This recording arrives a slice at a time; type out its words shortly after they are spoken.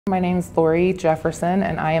My name's Lori Jefferson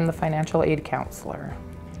and I am the financial aid counselor.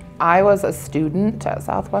 I was a student at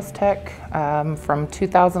Southwest Tech from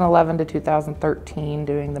 2011 to 2013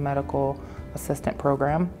 doing the medical assistant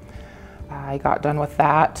program. I got done with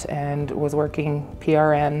that and was working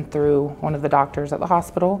PRN through one of the doctors at the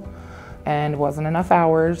hospital, and wasn't enough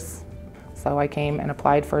hours. So I came and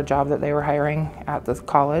applied for a job that they were hiring at this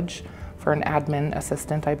college for an admin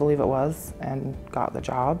assistant, I believe it was, and got the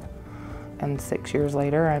job. And 6 years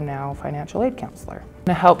later, I'm now financial aid counselor.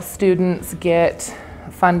 To help students get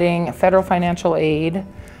funding, federal financial aid,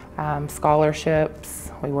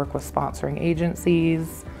 scholarships. We work with sponsoring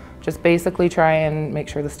agencies. Just basically try and make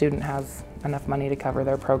sure the student has enough money to cover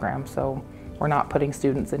their program, so we're not putting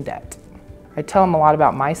students in debt. I tell them a lot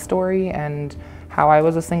about my story and how I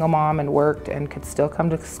was a single mom and worked and could still come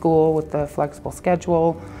to school with the flexible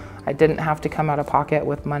schedule. I didn't have to come out of pocket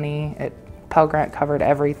with money. Pell Grant covered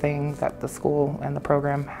everything that the school and the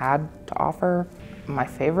program had to offer. My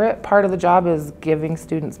favorite part of the job is giving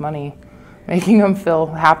students money, making them feel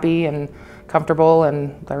happy and comfortable,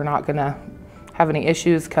 and they're not gonna have any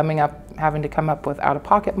issues having to come up with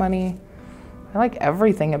out-of-pocket money. I like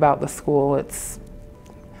everything about the school. It's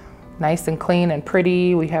nice and clean and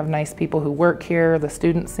pretty. We have nice people who work here. The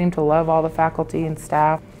students seem to love all the faculty and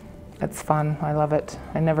staff. It's fun, I love it.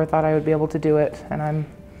 I never thought I would be able to do it, and I'm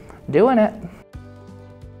doing it.